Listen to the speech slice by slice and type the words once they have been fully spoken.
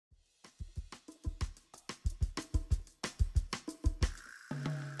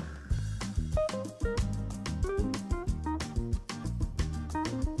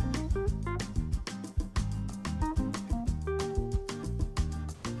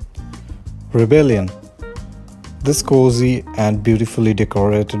Rebellion. This cozy and beautifully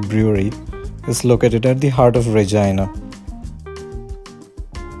decorated brewery is located at the heart of Regina.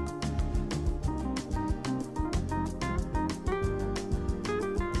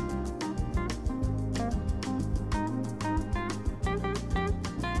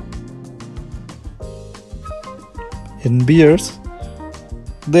 In beers,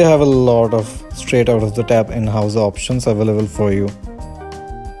 they have a lot of straight out of the tap in-house options available for you.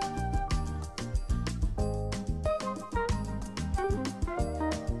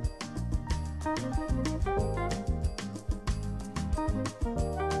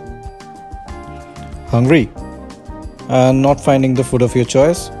 Hungry and not finding the food of your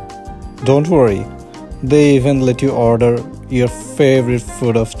choice? Don't worry, they even let you order your favorite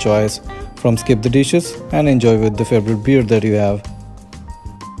food of choice from SkiptheDishes and enjoy with the favorite beer that you have.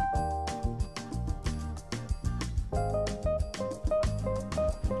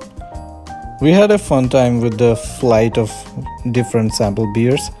 We had a fun time with the flight of different sample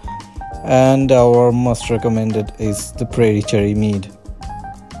beers, and our most recommended is the Prairie Cherry Mead.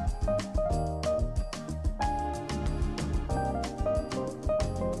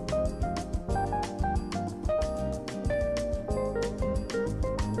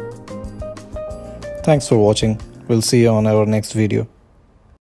 Thanks for watching. We'll see you on our next video.